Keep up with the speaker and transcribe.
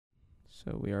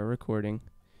So we are recording.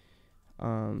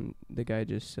 The guy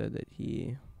just said that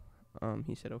he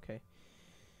said okay.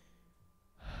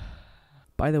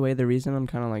 By the way, the reason I'm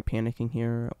kind of like panicking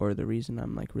here, or the reason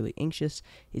I'm like really anxious,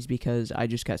 is because I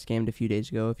just got scammed a few days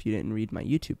ago. If you didn't read my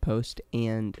YouTube post,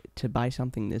 and to buy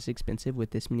something this expensive with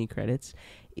this many credits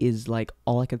is like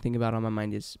all I can think about on my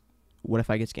mind is, what if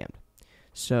I get scammed?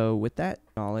 So with that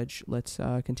knowledge, let's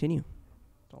continue.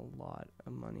 A lot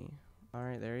of money. All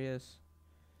right, there he is.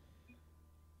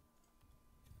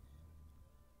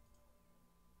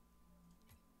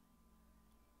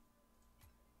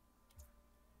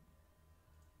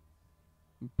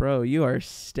 Bro, you are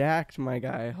stacked, my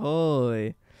guy.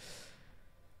 Holy.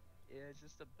 Yeah, it's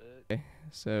just a bit.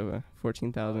 So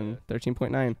 14,000,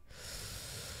 13.9.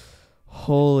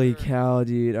 Holy cow,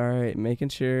 dude. All right, making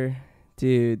sure.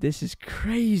 Dude, this is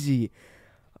crazy.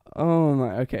 Oh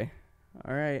my, okay.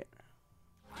 All right.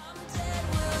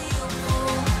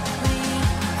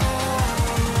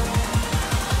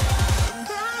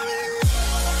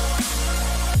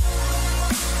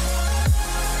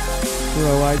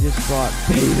 Bro, I just bought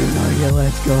Bader Nugget.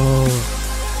 Let's go.